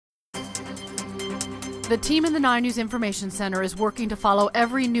The team in the 9 News Information Center is working to follow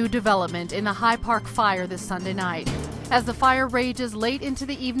every new development in the High Park fire this Sunday night. As the fire rages late into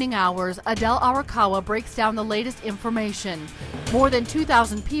the evening hours, Adele Arakawa breaks down the latest information. More than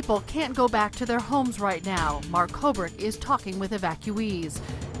 2,000 people can't go back to their homes right now. Mark Hobrick is talking with evacuees.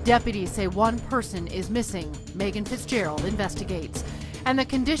 Deputies say one person is missing. Megan Fitzgerald investigates. And the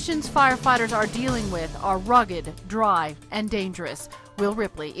conditions firefighters are dealing with are rugged, dry, and dangerous. Will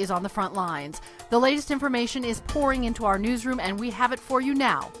Ripley is on the front lines. The latest information is pouring into our newsroom, and we have it for you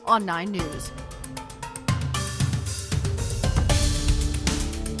now on 9 News.